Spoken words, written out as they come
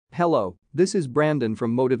Hello, this is Brandon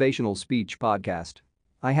from Motivational Speech Podcast.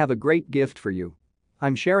 I have a great gift for you.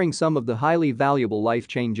 I'm sharing some of the highly valuable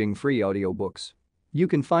life-changing free audiobooks. You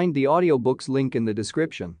can find the audiobooks link in the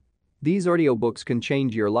description. These audiobooks can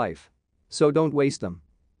change your life. So don't waste them.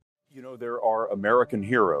 You know, there are American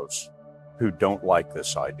heroes who don't like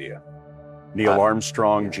this idea. Neil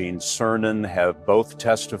Armstrong, Gene Cernan have both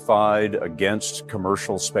testified against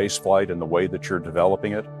commercial spaceflight and the way that you're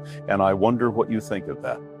developing it, and I wonder what you think of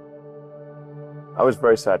that. I was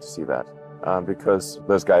very sad to see that because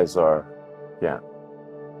those guys are,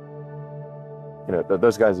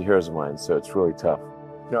 those guys are heroes of mine, so it's really tough.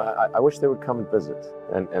 You know, I wish they would come and visit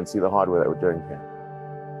and see the hardware that we're doing here.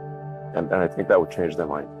 And I think that would change their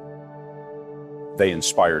mind. They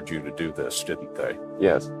inspired you to do this, didn't they?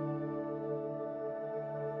 Yes.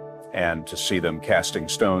 And to see them casting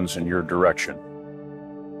stones in your direction.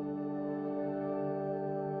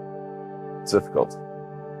 It's difficult.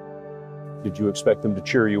 Did you expect them to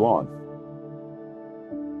cheer you on?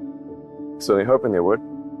 So they're hoping they would.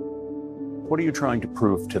 What are you trying to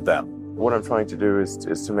prove to them? What I'm trying to do is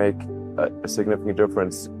to make a significant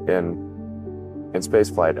difference in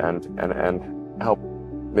spaceflight and help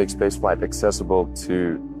make spaceflight accessible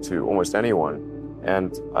to almost anyone.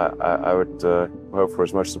 And I would hope for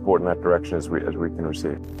as much support in that direction as we can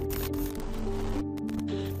receive.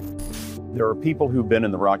 There are people who've been in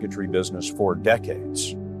the rocketry business for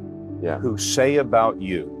decades who say about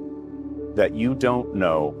you that you don't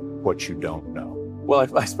know what you don't know. Well,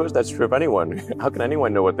 I suppose that's true of anyone. How can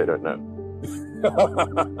anyone know what they don't know?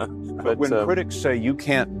 But when critics say you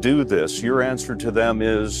can't do this, your answer to them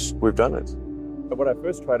is, we've done it. What I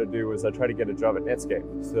first tried to do was I tried to get a job at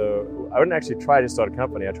Netscape. So I wouldn't actually try to start a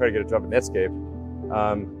company. I tried to get a job at Netscape.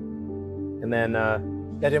 And then that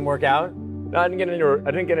didn't work out. No, I didn't get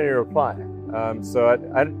any reply. So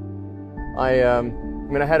I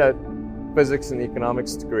had a physics and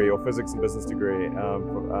economics degree, or physics and business degree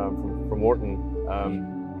from Wharton.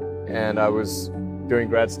 And I was doing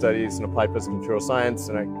grad studies in applied physics and material science.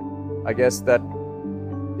 And I guess that,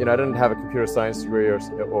 I didn't have a computer science degree or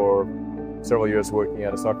several years working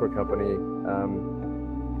at a software company.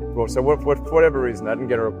 So for whatever reason, I didn't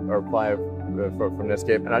get a reply from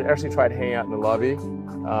Netscape. And I actually tried hanging out in the lobby,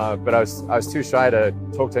 but I was too shy to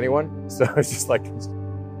talk to anyone. So I was just like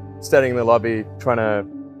standing in the lobby trying to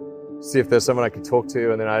see if there's someone I could talk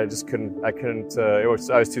to. And then I just couldn't, I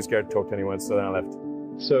was too scared to talk to anyone. So then I left.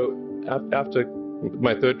 So after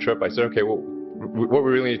my third trip, I said, okay, well, what we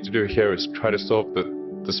really need to do here is try to solve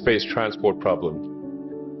the space transport problem.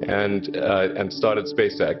 And started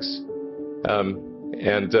SpaceX.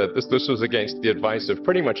 This was against the advice of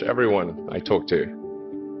pretty much everyone I talked to.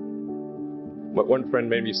 But one friend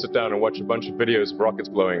made me sit down and watch a bunch of videos of rockets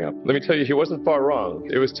blowing up. Let me tell you, he wasn't far wrong.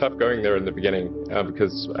 It was tough going there in the beginning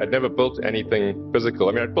because I'd never built anything physical.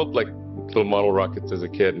 I mean, I'd built like little model rockets as a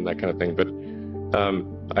kid and that kind of thing, but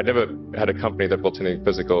I'd never had a company that built anything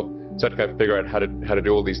physical. So I had to figure out how to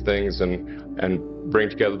do all these things and bring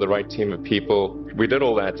together the right team of people. We did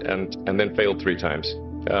all that and then failed 3 times.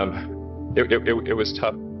 It was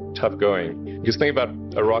tough going. Because the thing about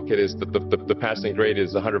a rocket is that the passing grade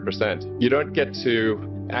is 100%. You don't get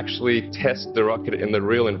to actually test the rocket in the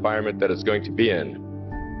real environment that it's going to be in.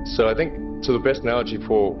 So I think the best analogy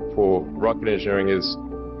for rocket engineering is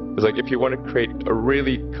like if you want to create a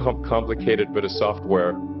really complicated bit of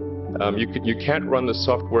software, you can't run the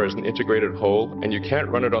software as an integrated whole, and you can't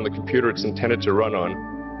run it on the computer it's intended to run on.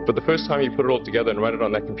 But the first time you put it all together and run it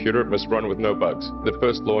on that computer, it must run with no bugs. The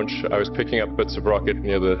first launch, I was picking up bits of rocket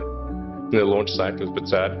near the launch site. It was a bit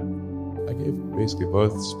sad. I gave basically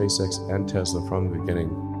both SpaceX and Tesla from the beginning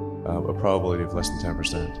a probability of less than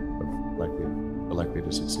 10% of likely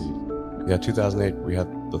to succeed. Yeah, 2008, we had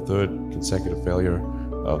the 3rd consecutive failure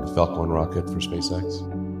of the Falcon 1 rocket for SpaceX.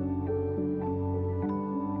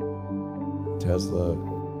 Tesla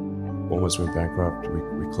almost went bankrupt.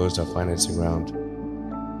 We closed our financing round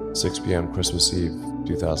 6 p.m. Christmas Eve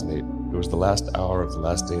 2008. It was the last hour of the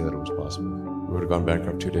last day that it was possible. We would have gone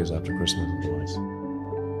bankrupt 2 days after Christmas otherwise.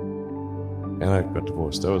 And I got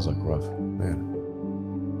divorced. That was like rough, man.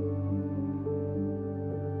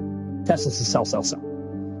 Tesla's a sell.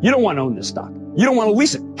 You don't want to own this stock. You don't want to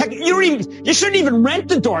lease it. Heck, you shouldn't even rent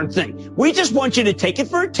the darn thing. We just want you to take it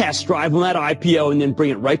for a test drive on that IPO and then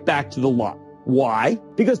bring it right back to the lot. Why?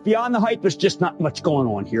 Because beyond the hype, there's just not much going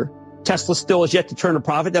on here. Tesla still has yet to turn a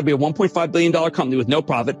profit. That'll be a $1.5 billion company with no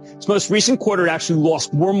profit. Its most recent quarter, it actually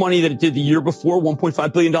lost more money than it did the year before,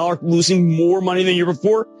 $1.5 billion, losing more money than the year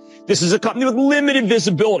before. This is a company with limited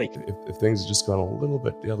visibility. If things had just gone a little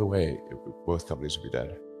bit the other way, both companies would be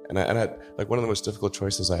dead. And I like one of the most difficult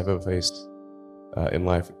choices I have ever faced in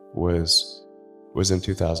life was in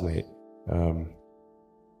 2008.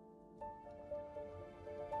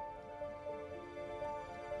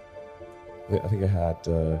 I think I had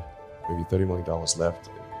maybe $30 million left,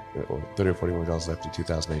 or $30 or $40 million left in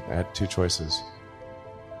 2008. I had two choices.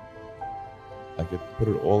 I could put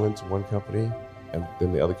it all into one company, and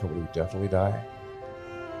then the other company would definitely die,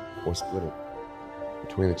 or split it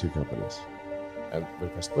between the two companies. And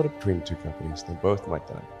if I split it between the two companies, then both might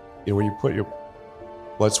die. You know, when you put your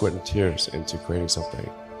blood, sweat, and tears into creating something,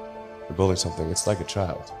 or building something, it's like a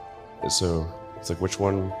child. So it's like, which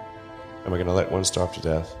one am I going to let one starve to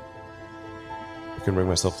death? I couldn't bring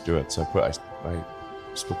myself to do it, so I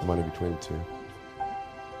split the money between the two.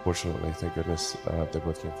 Fortunately, thank goodness, they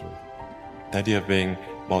both came through. The idea of being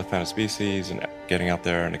multi-planet species and getting out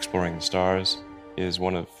there and exploring the stars is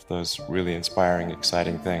one of those really inspiring,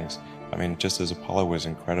 exciting things. I mean, just as Apollo was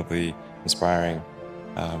incredibly inspiring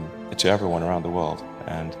to everyone around the world,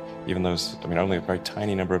 and even those, I mean, only a very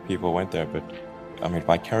tiny number of people went there, but I mean,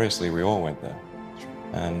 vicariously, we all went there.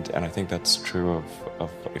 And I think that's true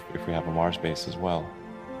of if we have a Mars base as well.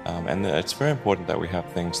 And it's very important that we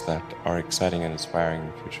have things that are exciting and inspiring in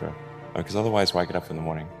the future, because otherwise, why get up in the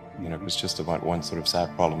morning? You know, it's just about one sort of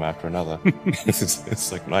sad problem after another.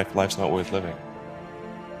 It's like life's not worth living.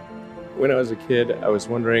 When I was a kid, I was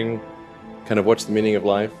wondering kind of what's the meaning of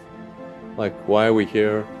life? Like, why are we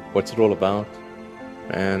here? What's it all about?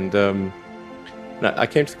 And I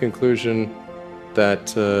came to the conclusion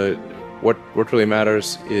that what really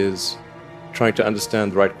matters is trying to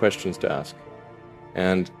understand the right questions to ask.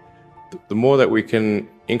 And the more that we can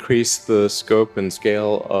increase the scope and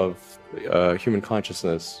scale of human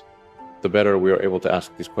consciousness, the better we are able to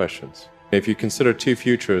ask these questions. If you consider two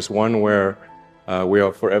futures, one where we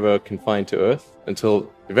are forever confined to Earth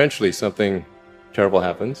until eventually something terrible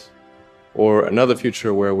happens, or another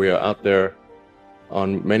future where we are out there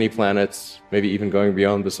on many planets, maybe even going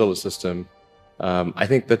beyond the solar system, I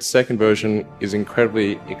think that second version is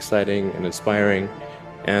incredibly exciting and inspiring,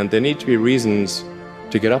 and there need to be reasons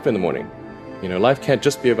to get up in the morning. You know, life can't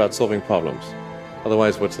just be about solving problems.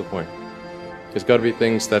 Otherwise, what's the point? There's got to be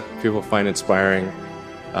things that people find inspiring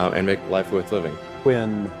and make life worth living.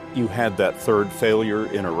 When you had that third failure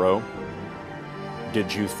in a row,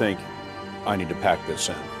 did you think, I need to pack this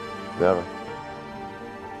in? Never.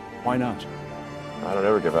 Why not? I don't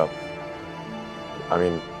ever give up. I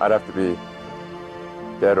mean, I'd have to be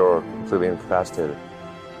dead or completely incapacitated.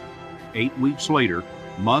 8 weeks later,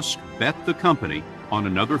 Musk bet the company on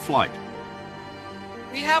another flight.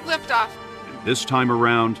 We have liftoff. And this time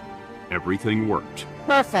around, everything worked.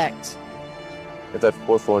 Perfect. If that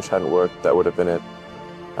fourth launch hadn't worked, that would have been it.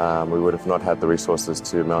 We would have not had the resources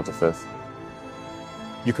to mount a fifth.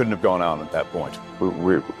 You couldn't have gone out at that point.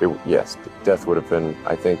 Yes, death would have been,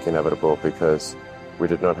 I think, inevitable because we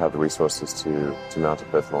did not have the resources to mount a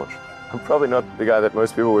fifth launch. I'm probably not the guy that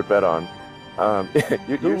most people would bet on.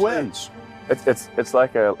 Who wins? It's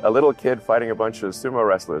like a little kid fighting a bunch of sumo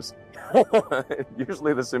wrestlers.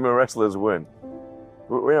 Usually the sumo wrestlers win.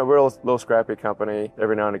 We're a little scrappy company.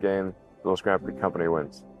 Every now and again, a little scrappy company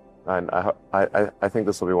wins. And I think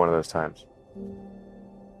this will be one of those times.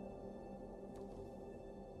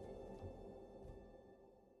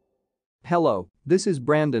 Hello, this is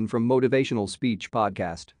Brandon from Motivational Speech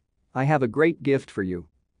Podcast. I have a great gift for you.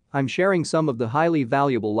 I'm sharing some of the highly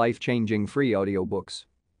valuable life-changing free audiobooks.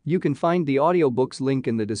 You can find the audiobooks link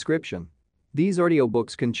in the description. These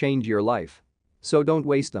audiobooks can change your life. So don't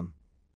waste them.